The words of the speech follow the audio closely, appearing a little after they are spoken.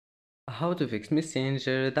How to fix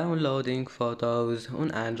Messenger downloading photos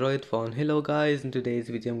on Android phone. Hello guys, in today's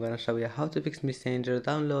video I'm gonna show you how to fix Messenger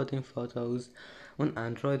downloading photos on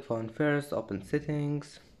Android phone. First open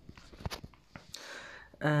settings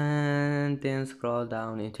and then scroll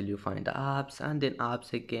down until you find the apps and then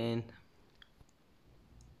apps again,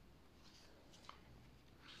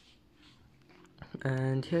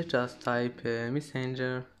 and here just type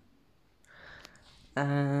Messenger,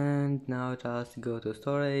 and now just go to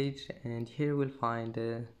storage and here we'll find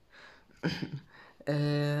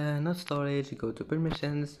not storage, go to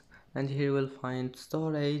permissions and here we'll find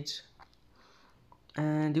storage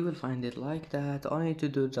and you will find it like that. All you need to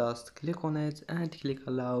do just click on it and click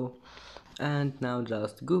allow, and now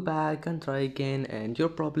just go back and try again and your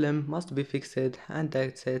problem must be fixed. And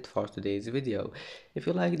that's it for today's video. If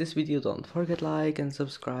you like this video, don't forget like and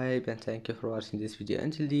subscribe, and thank you for watching this video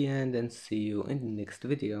until the end, and see you in the next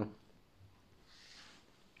video.